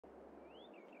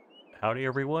Howdy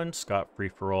everyone, Scott Free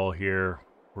For All here.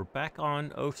 We're back on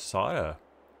Osada.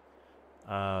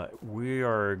 We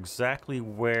are exactly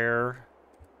where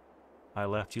I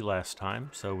left you last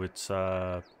time, so it's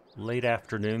late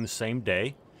afternoon, the same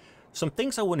day. Some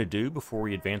things I want to do before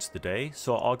we advance the day,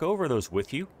 so I'll go over those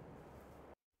with you.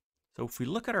 So if we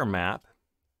look at our map,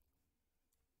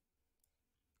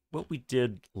 what we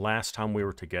did last time we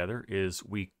were together is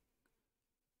we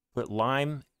put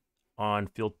lime on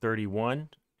field 31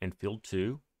 and field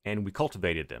 2, and we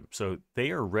cultivated them. So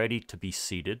they are ready to be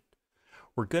seeded.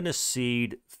 We're going to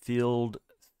seed field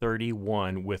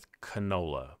 31 with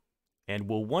canola, and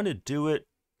we'll want to do it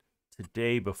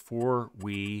today before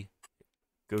we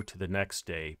go to the next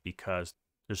day because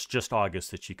there's just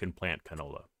August that you can plant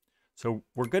canola. So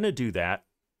we're going to do that.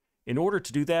 In order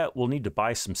to do that, we'll need to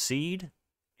buy some seed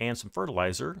and some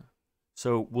fertilizer.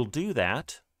 So we'll do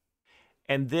that.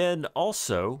 And then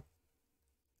also,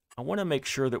 I want to make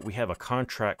sure that we have a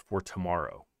contract for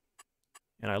tomorrow.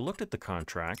 And I looked at the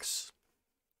contracts,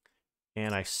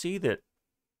 and I see that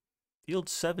field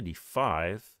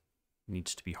 75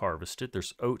 needs to be harvested.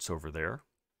 There's oats over there.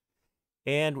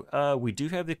 And we do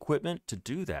have the equipment to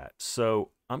do that.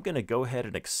 So I'm going to go ahead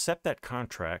and accept that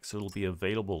contract so it'll be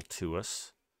available to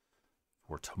us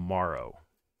for tomorrow.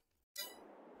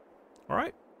 All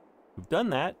right, we've done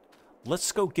that. Let's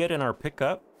go get in our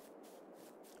pickup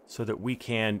so that we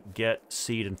can get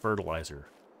seed and fertilizer.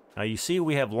 Now you see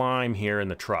we have lime here in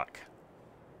the truck.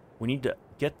 We need to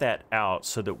get that out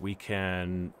so that we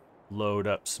can load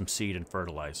up some seed and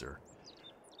fertilizer.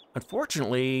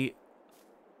 Unfortunately,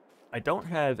 I don't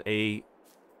have a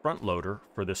front loader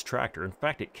for this tractor. In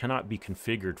fact, it cannot be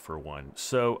configured for one.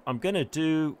 So I'm going to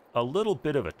do a little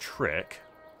bit of a trick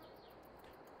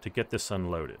to get this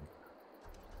unloaded.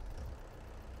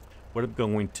 What I'm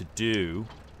going to do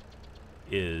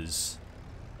is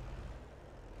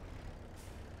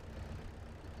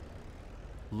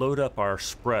load up our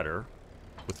spreader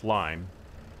with lime,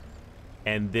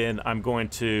 and then I'm going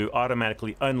to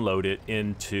automatically unload it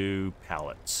into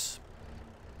pallets.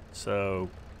 So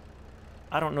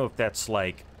I don't know if that's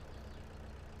like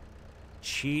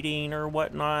cheating or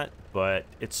whatnot, but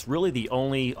it's really the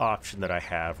only option that I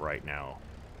have right now,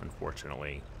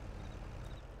 unfortunately.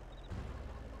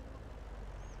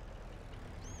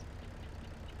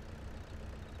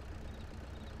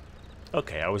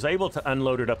 Okay, I was able to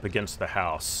unload it up against the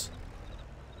house.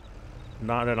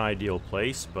 Not an ideal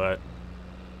place, but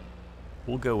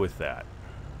we'll go with that.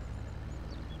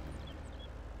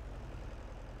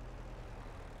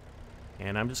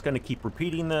 And I'm just going to keep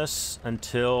repeating this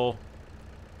until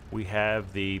we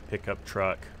have the pickup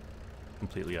truck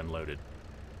completely unloaded.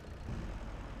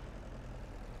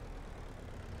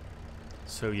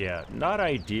 So yeah, not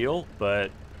ideal,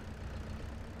 but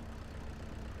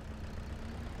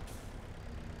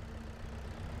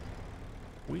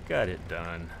we got it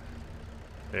done.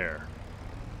 There.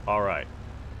 All right.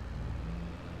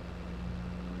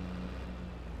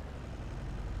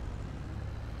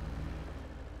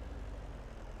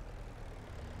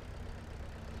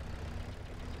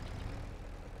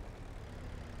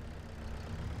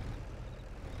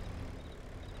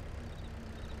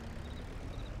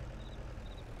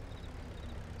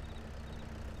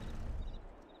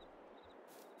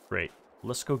 Great.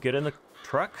 Let's go get in the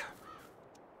truck.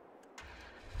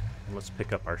 Let's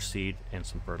pick up our seed and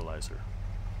some fertilizer.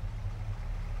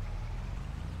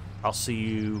 I'll see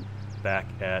you back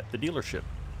at the dealership.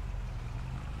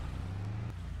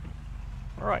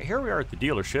 All right, here we are at the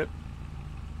dealership.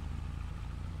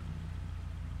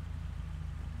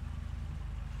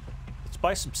 Let's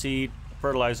buy some seed,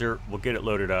 fertilizer. We'll get it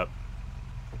loaded up.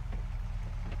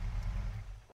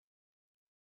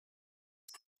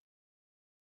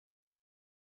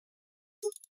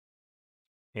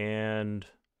 And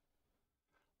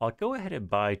I'll go ahead and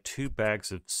buy 2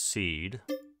 bags of seed.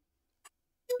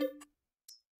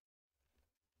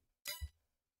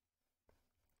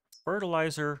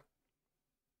 Fertilizer,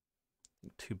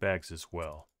 2 bags as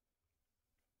well.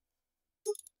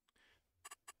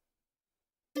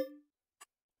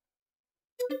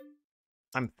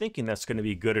 I'm thinking that's going to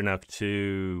be good enough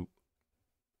to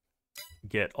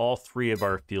get all 3 of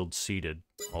our fields seeded,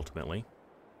 ultimately.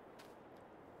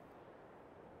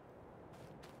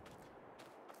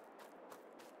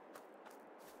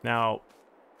 Now,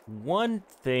 one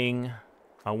thing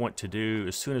I want to do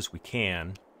as soon as we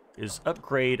can is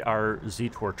upgrade our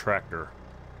Z-Tor tractor.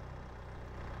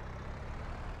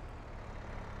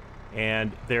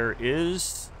 And there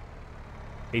is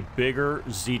a bigger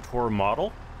Z-Tor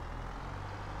model.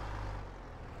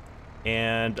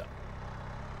 And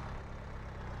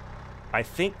I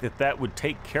think that that would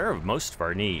take care of most of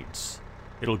our needs.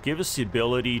 It'll give us the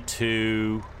ability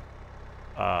to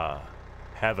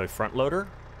have a front loader.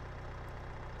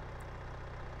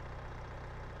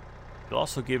 It'll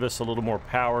also give us a little more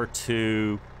power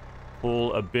to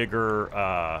pull a bigger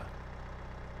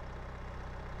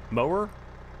mower,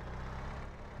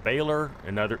 baler,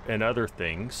 and other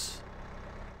things.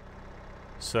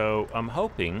 So I'm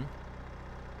hoping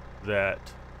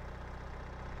that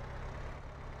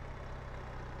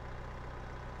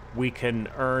we can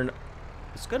earn,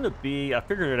 it's going to be, I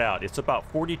figured it out, it's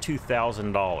about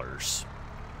 $42,000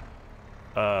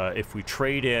 if we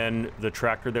trade in the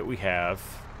tractor that we have.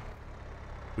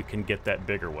 We can get that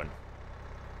bigger one,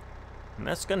 and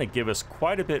that's going to give us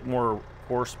quite a bit more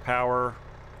horsepower.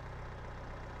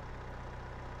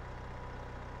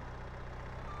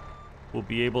 We'll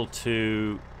be able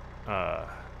to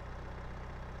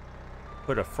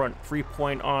put a front free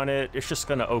point on it. It's just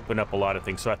going to open up a lot of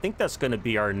things. So I think that's going to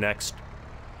be our next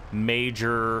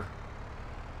major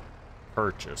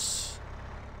purchase.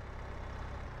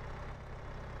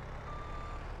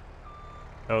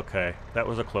 Okay, that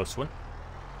was a close one.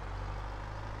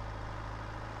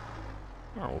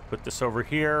 All right, we'll put this over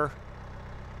here.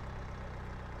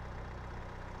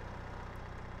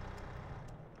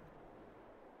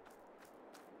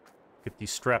 Get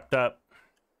these strapped up.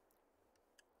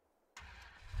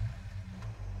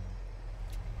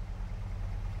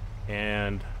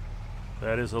 And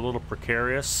that is a little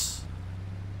precarious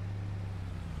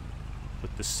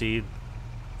with the seed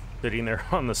sitting there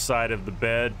on the side of the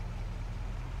bed,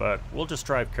 but we'll just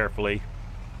drive carefully.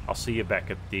 I'll see you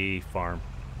back at the farm.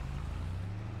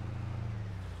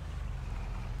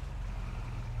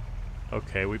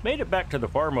 Okay, we've made it back to the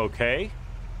farm okay.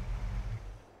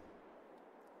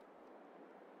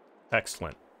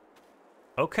 Excellent.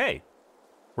 Okay,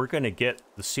 we're going to get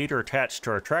the seeder attached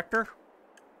to our tractor.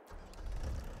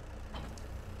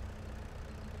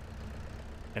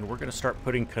 And we're going to start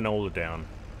putting canola down.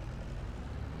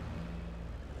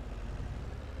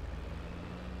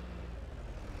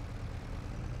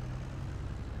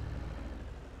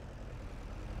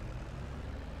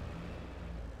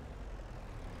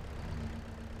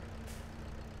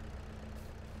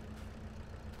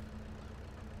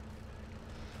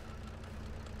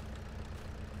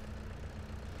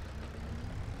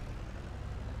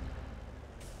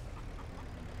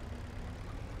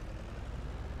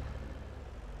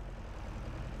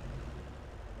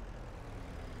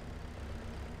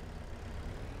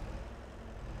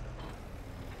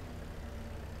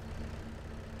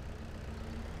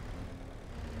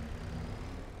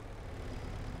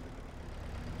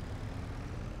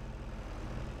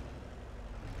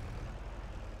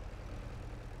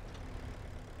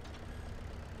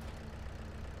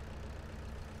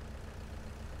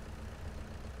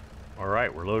 All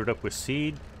right, we're loaded up with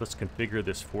seed. Let's configure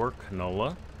this for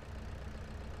canola.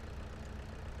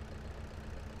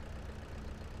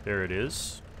 There it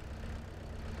is.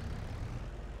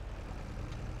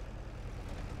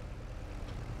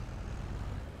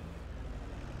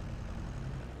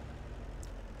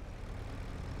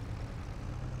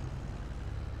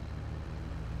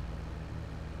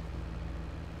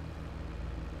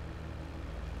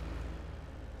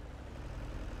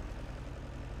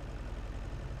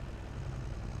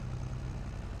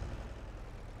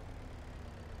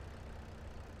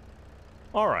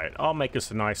 All right, I'll make us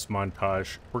a nice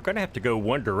montage. We're going to have to go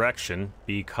one direction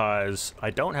because I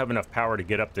don't have enough power to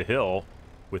get up the hill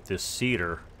with this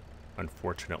seeder,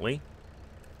 unfortunately.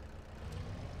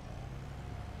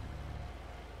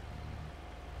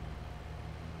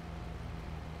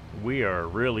 We are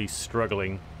really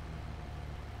struggling.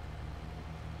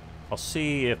 I'll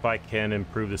see if I can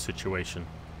improve the situation.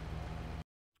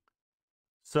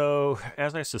 So,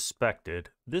 as I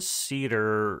suspected, this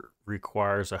seeder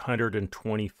requires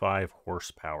 125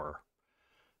 horsepower.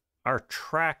 Our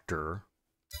tractor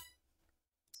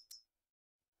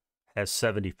has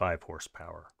 75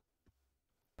 horsepower.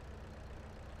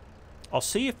 I'll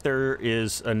see if there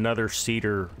is another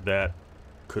seeder that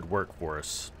could work for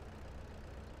us.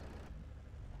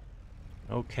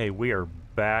 Okay, we are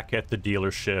back at the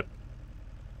dealership.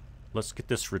 Let's get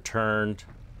this returned.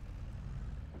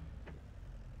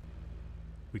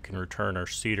 We can return our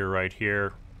seeder right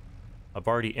here. I've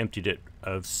already emptied it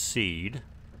of seed.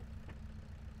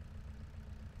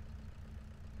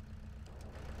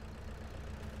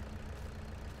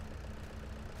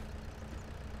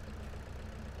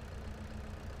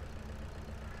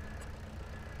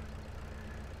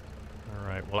 All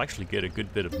right, we'll actually get a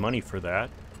good bit of money for that.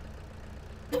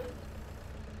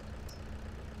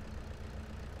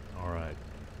 All right.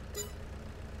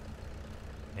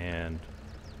 And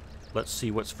Let's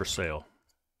see what's for sale.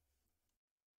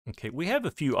 Okay, we have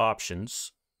a few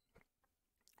options.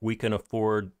 We can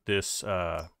afford this,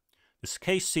 this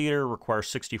case seeder requires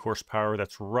 60 horsepower.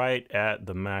 That's right at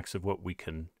the max of what we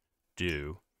can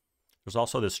do. There's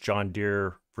also this John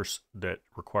Deere that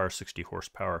requires 60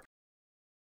 horsepower.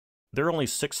 They're only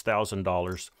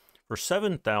 $6,000. For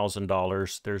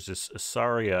 $7,000, there's this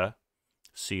Osada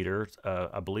seeder.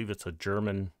 I believe it's a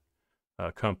German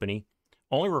company.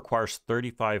 Only requires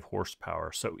 35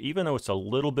 horsepower. So even though it's a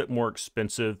little bit more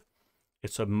expensive,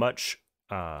 it's a much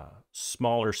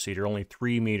smaller seeder, only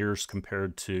 3 meters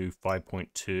compared to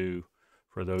 5.2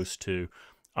 for those two.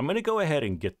 I'm going to go ahead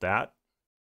and get that.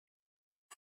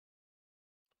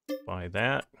 Buy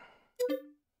that.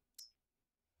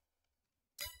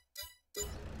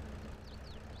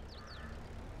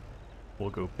 We'll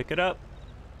go pick it up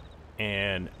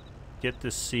and get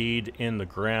the seed in the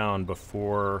ground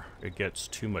before it gets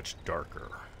too much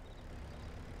darker.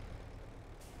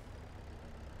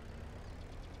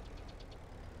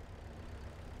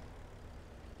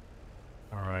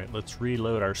 All right, let's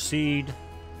reload our seed.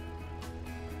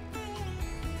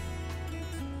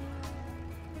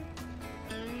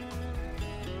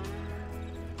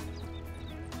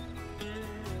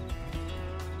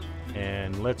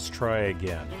 And let's try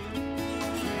again.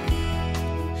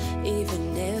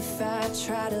 Even if I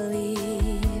try to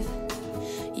leave,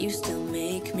 you still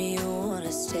make me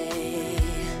wanna stay.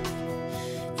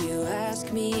 You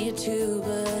ask me to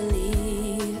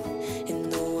believe in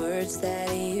the words that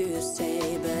you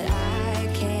say, but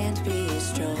I can't be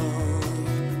strong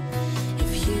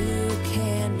if you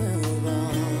can't move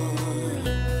on.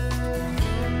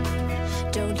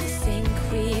 Don't you think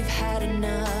we've had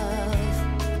enough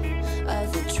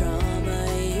of the trauma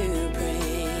you bring?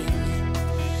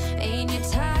 Ain't you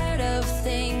tired of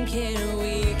thinking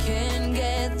we can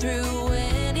get through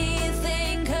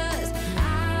anything? 'Cause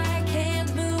I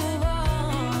can't move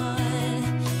on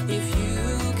if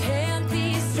you can't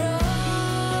be strong.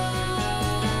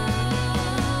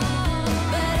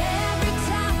 But every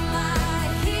time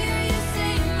I hear you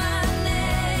say my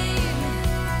name,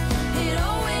 it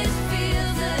always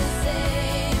feels the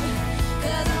same.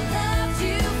 'Cause I've loved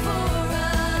you for a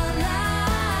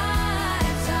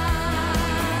lifetime.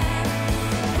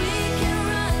 We can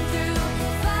run through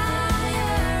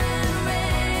fire and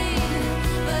rain,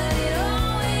 but it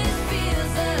always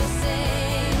feels the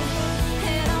same.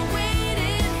 And I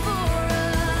waited for a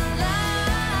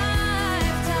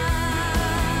lifetime.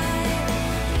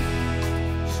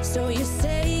 So you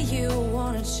say you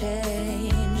wanna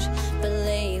change, but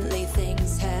lately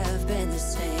things have been the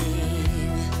same.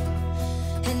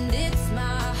 And it's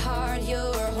my heart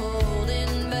you're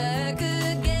holding back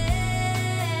again.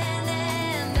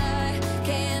 And I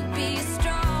can't be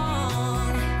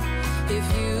strong if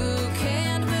you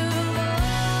can't move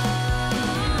on.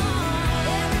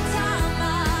 Every time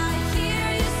I hear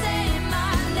you say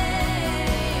my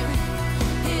name,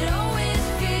 it always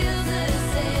feels the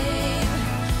same.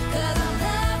 'Cause I've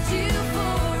loved you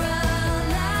for a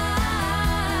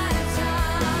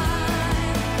lifetime.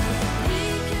 We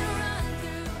can run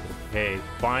through. Okay,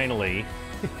 finally,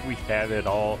 we have it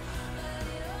all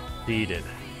seeded.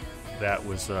 That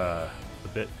was a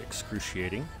bit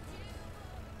excruciating.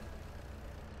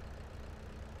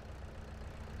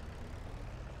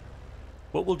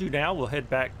 What we'll do now, we'll head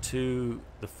back to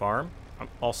the farm.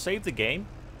 I'll save the game,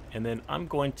 and then I'm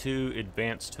going to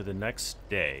advance to the next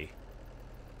day.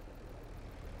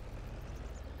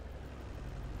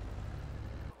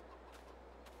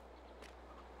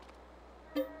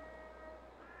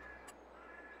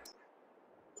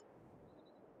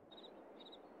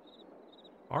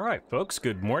 All right, folks,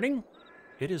 good morning.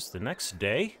 It is the next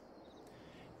day,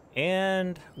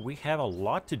 and we have a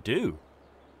lot to do.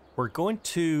 We're going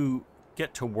to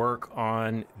get to work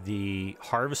on the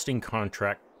harvesting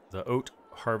contract, the oat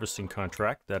harvesting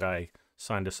contract that I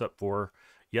signed us up for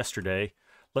yesterday.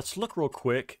 Let's look real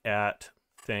quick at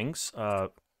things.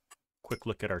 Quick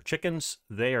look at our chickens.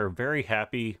 They are very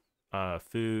happy. The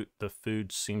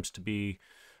food seems to be,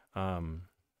 we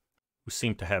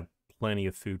seem to have plenty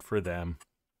of food for them.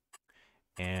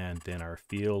 And then our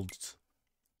fields.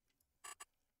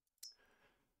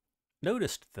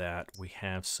 Noticed that we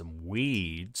have some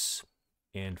weeds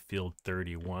in field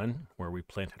 31 where we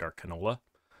planted our canola.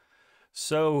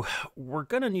 So we're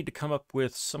going to need to come up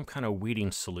with some kind of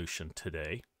weeding solution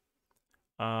today.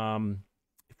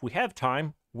 If we have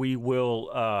time, we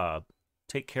will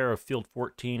take care of field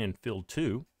 14 and field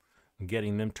 2,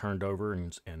 getting them turned over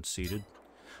and seeded.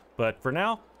 But for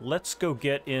now, let's go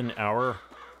get in our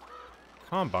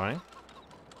combine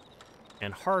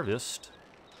and harvest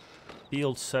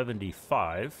field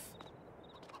 75.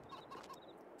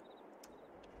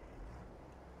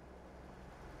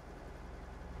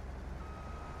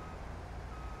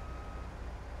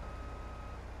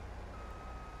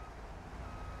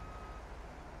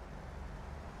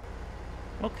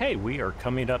 Okay, we are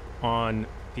coming up on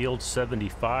field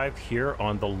 75 here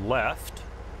on the left.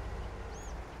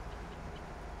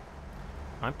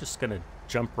 I'm just going to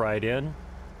jump right in,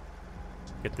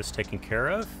 get this taken care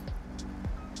of.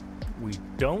 We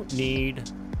don't need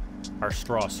our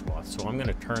straw swath, so I'm going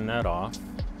to turn that off.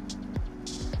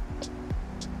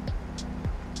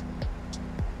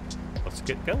 Let's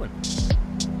get going.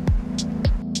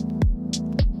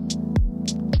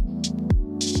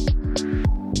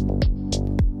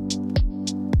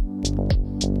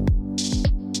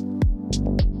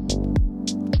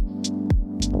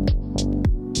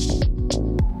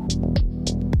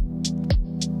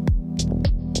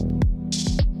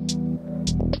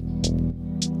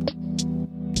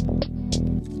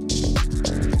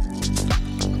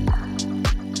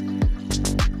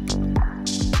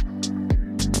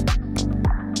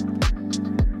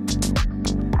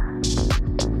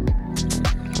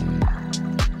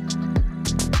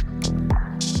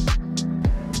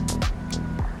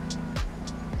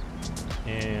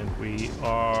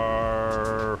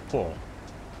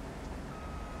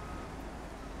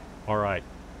 All right,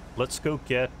 let's go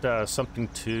get something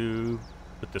to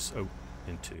put this oat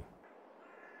into.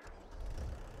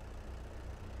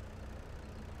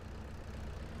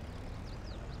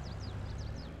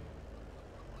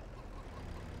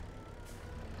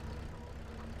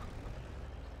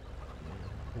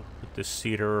 We'll put this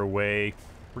cedar away.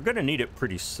 We're going to need it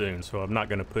pretty soon, so I'm not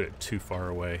going to put it too far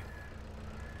away.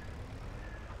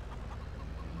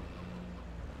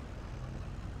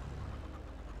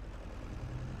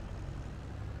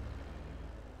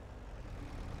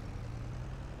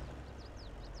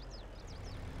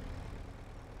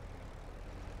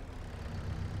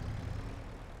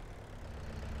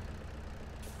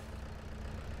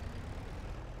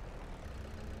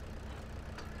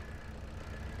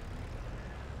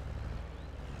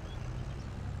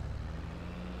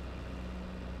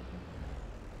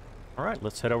 All right,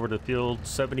 let's head over to field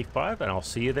 75 and I'll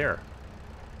see you there.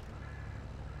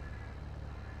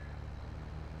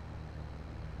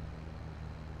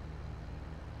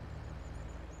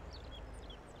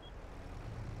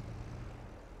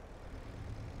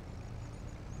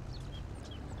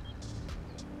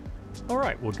 All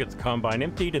right, we'll get the combine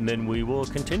emptied and then we will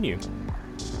continue.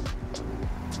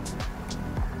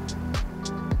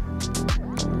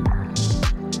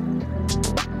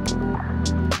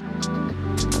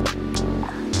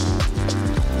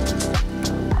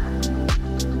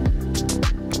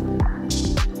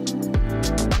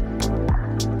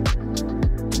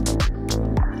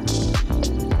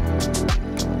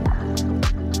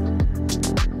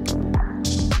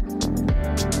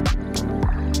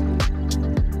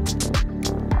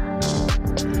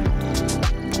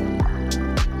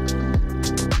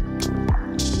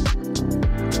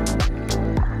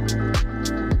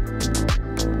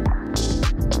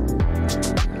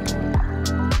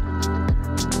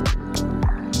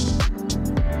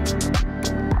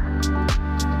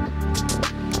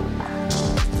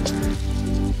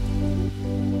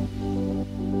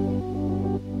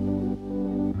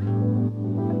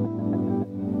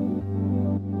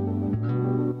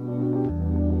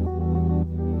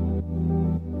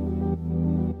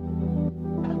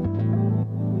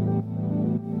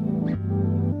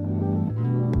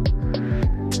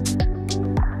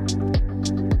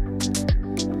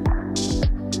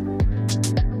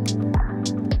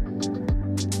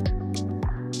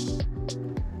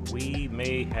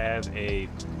 Have a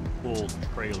full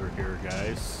trailer here,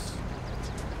 guys.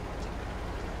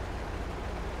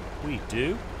 We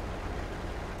do.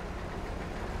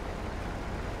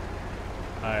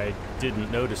 I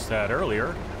didn't notice that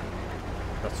earlier.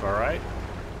 That's all right.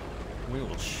 We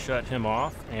will shut him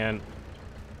off and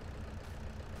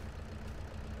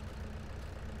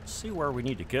see where we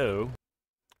need to go.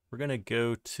 We're gonna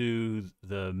go to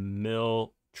the Miltrons.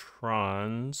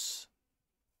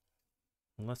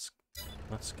 Let's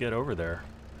get over there.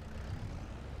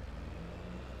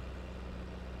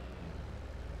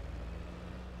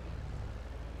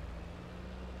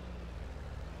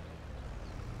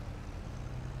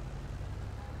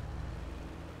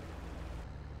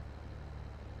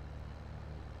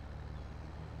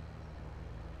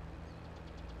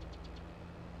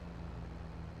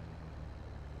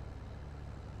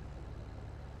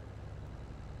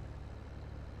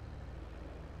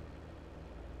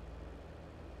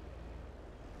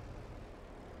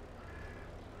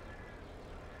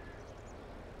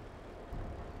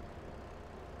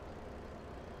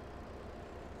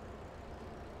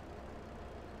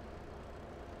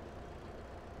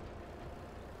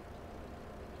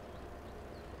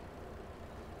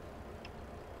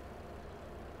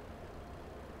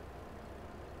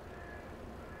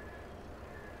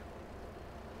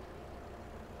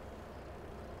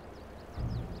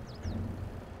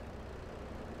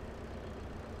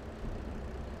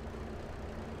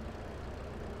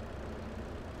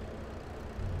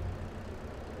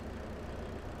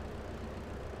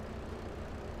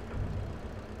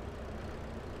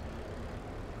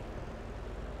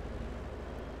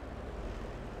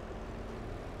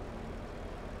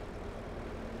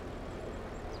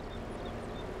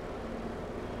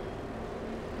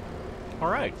 All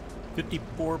right,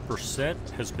 54%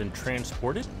 has been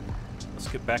transported. Let's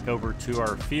get back over to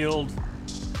our field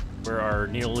where our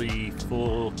nearly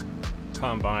full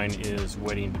combine is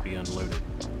waiting to be unloaded.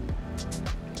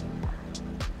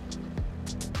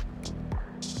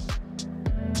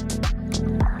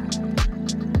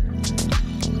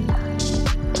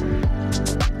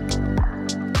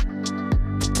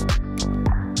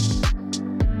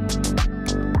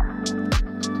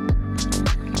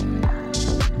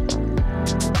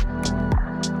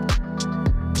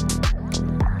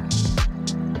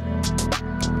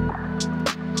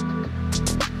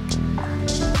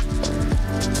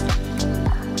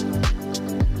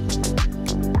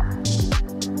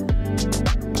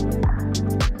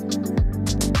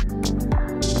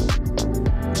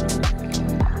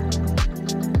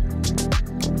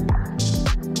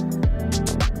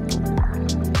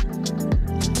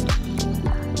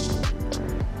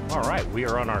 We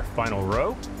are on our final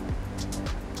row.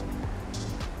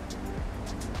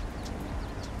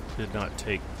 Did not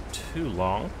take too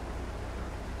long.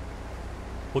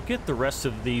 We'll get the rest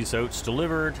of these oats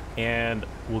delivered and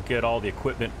we'll get all the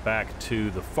equipment back to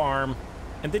the farm,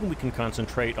 and then we can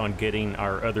concentrate on getting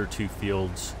our other two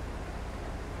fields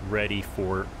ready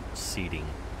for seeding.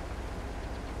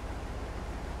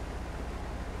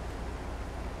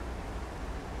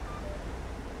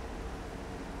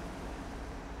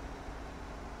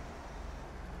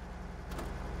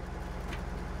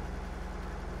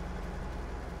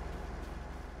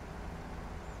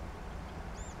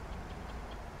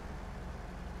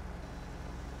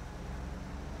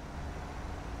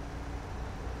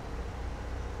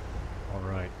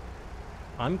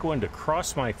 I'm going to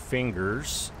cross my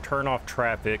fingers, turn off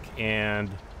traffic, and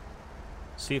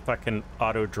see if I can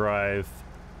auto drive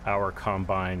our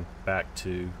combine back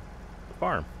to the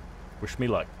farm. Wish me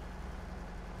luck.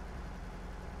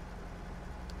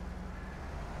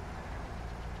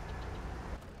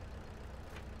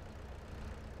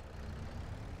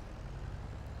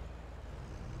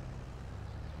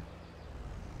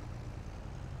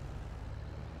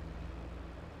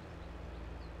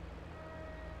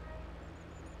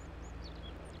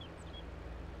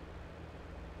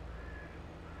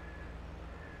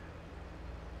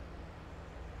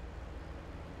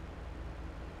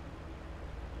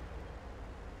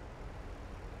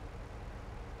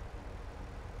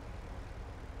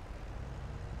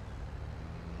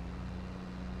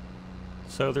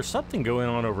 So there's something going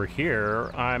on over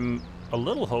here. I'm a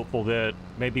little hopeful that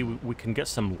maybe we can get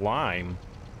some lime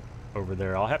over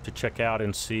there. I'll have to check out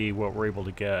and see what we're able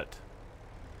to get.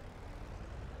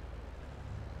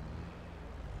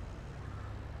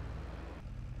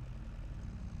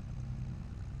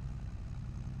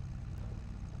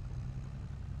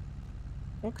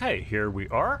 Okay, here we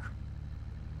are.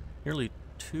 Nearly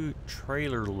 2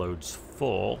 trailer loads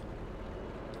full.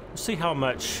 We'll see how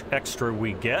much extra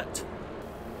we get.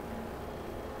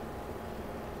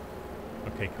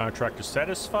 Okay, contract is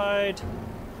satisfied.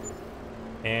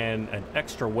 And an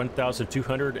extra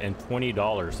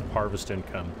 $1,220 of harvest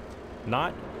income.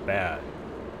 Not bad.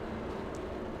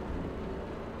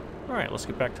 All right, let's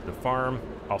get back to the farm.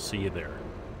 I'll see you there.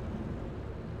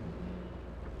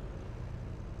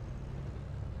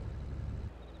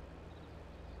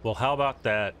 Well, how about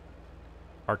that?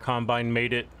 Our combine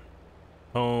made it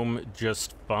home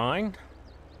just fine.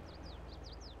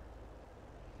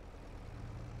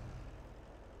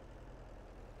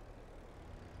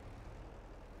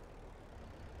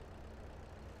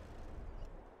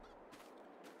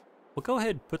 We'll go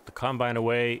ahead and put the combine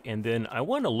away, and then I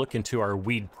want to look into our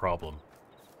weed problem.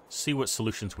 See what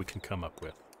solutions we can come up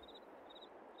with.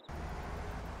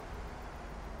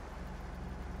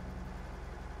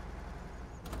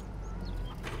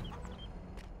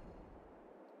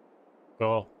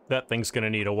 Well, that thing's going to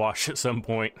need a wash at some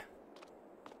point.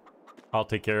 I'll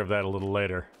take care of that a little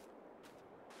later.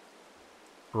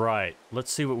 Right,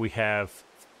 let's see what we have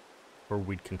for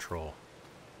weed control.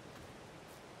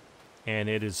 And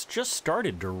it has just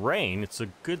started to rain. It's a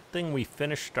good thing we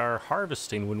finished our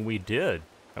harvesting when we did.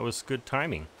 That was good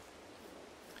timing.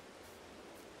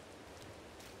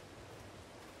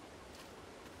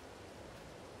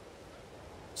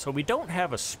 So we don't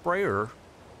have a sprayer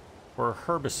or a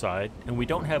herbicide, and we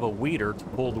don't have a weeder to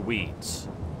pull the weeds.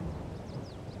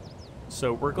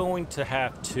 So we're going to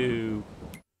have to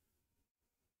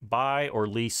buy or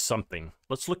lease something.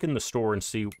 Let's look in the store and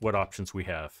see what options we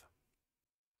have.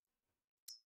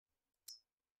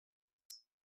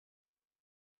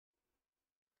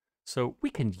 So we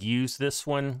can use this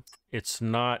one. It's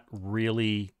not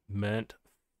really meant,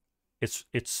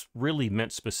 it's really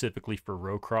meant specifically for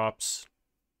row crops.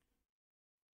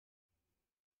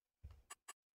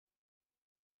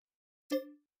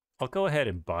 I'll go ahead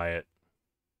and buy it.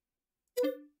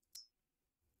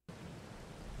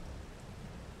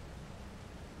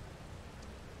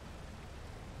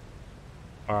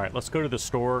 All right, let's go to the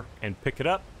store and pick it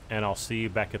up, and I'll see you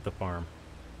back at the farm.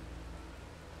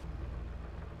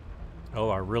 Oh,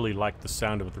 I really like the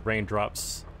sound of the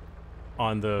raindrops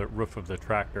on the roof of the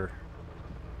tractor.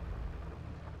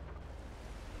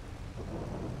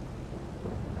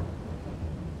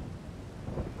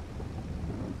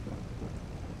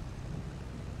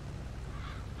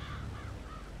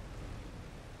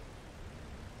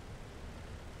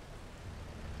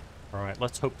 All right,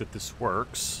 let's hope that this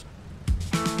works.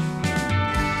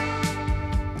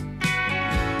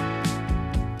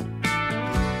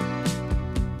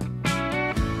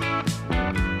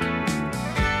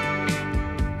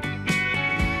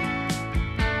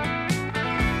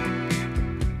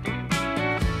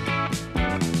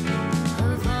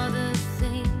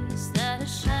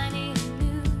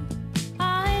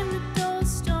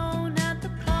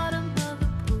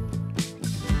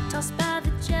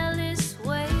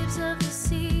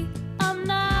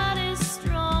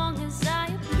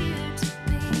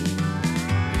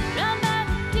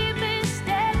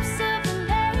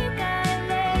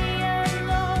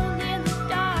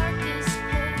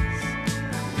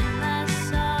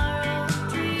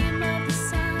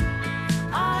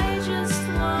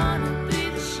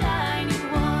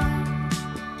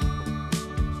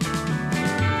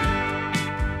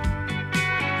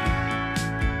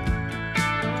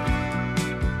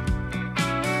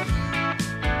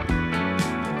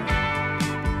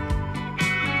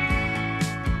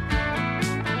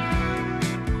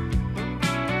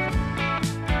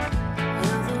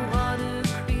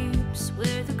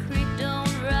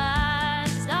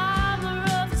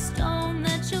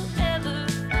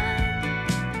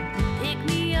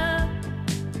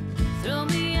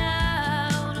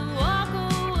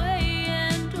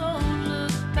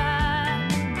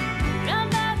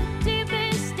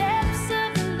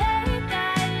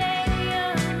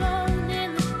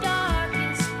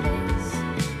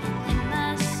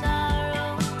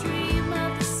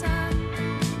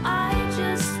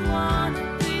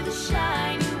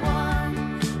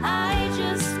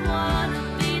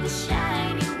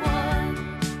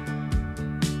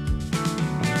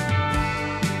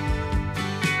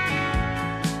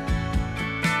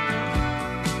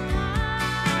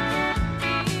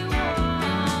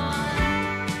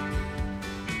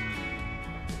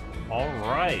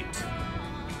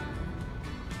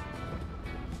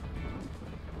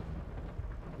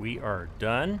 We are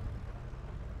done.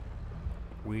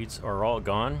 Weeds are all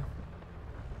gone.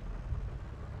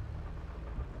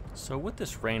 So with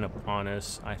this rain upon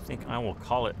us, I think I will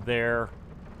call it there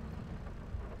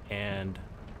and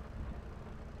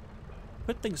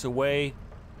put things away.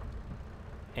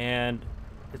 And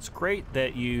it's great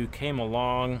that you came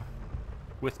along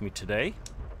with me today.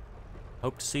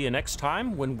 Hope to see you next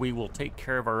time when we will take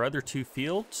care of our other 2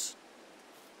 fields.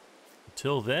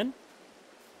 Until then,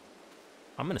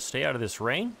 I'm going to stay out of this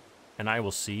rain, and I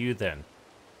will see you then.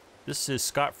 This is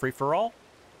Scott Free For All.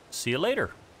 See you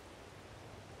later.